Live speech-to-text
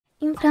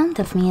In front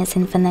of me is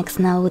INFINIX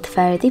Note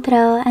 30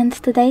 Pro, and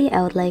today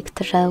I would like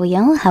to show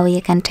you how you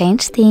can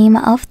change theme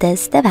of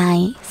this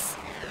device.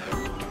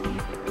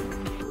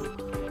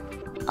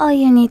 All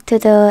you need to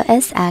do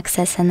is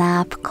access an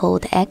app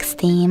called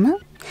Xtheme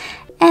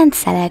and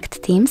select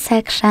Theme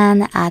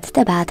section at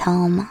the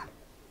bottom.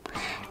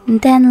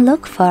 Then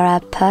look for a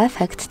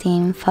perfect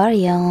theme for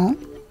you,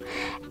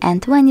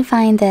 and when you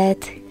find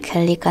it,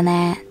 click on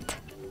it.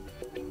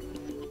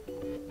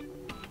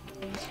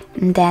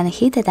 Then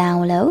hit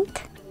download,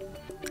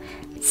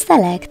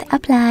 select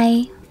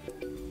apply,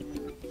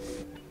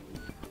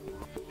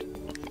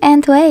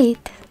 and wait.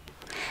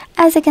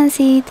 As you can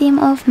see, theme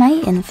of my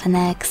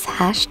INFINIX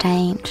has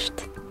changed.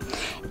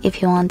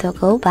 If you want to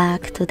go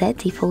back to the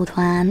default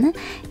one,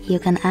 you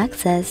can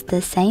access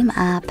the same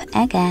app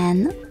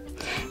again.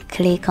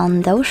 Click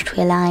on those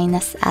three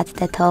lines at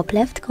the top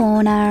left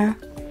corner.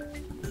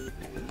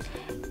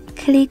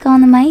 Click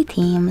on My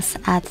Themes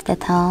at the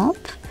top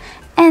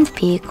and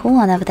pick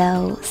one of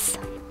those.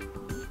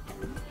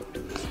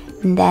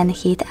 Then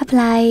hit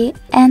apply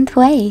and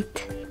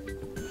wait.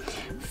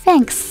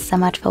 Thanks so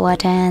much for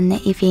watching.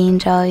 If you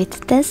enjoyed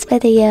this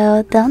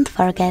video, don't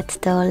forget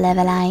to leave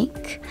a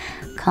like,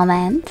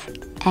 comment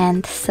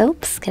and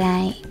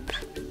subscribe.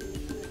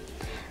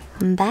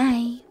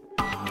 Bye!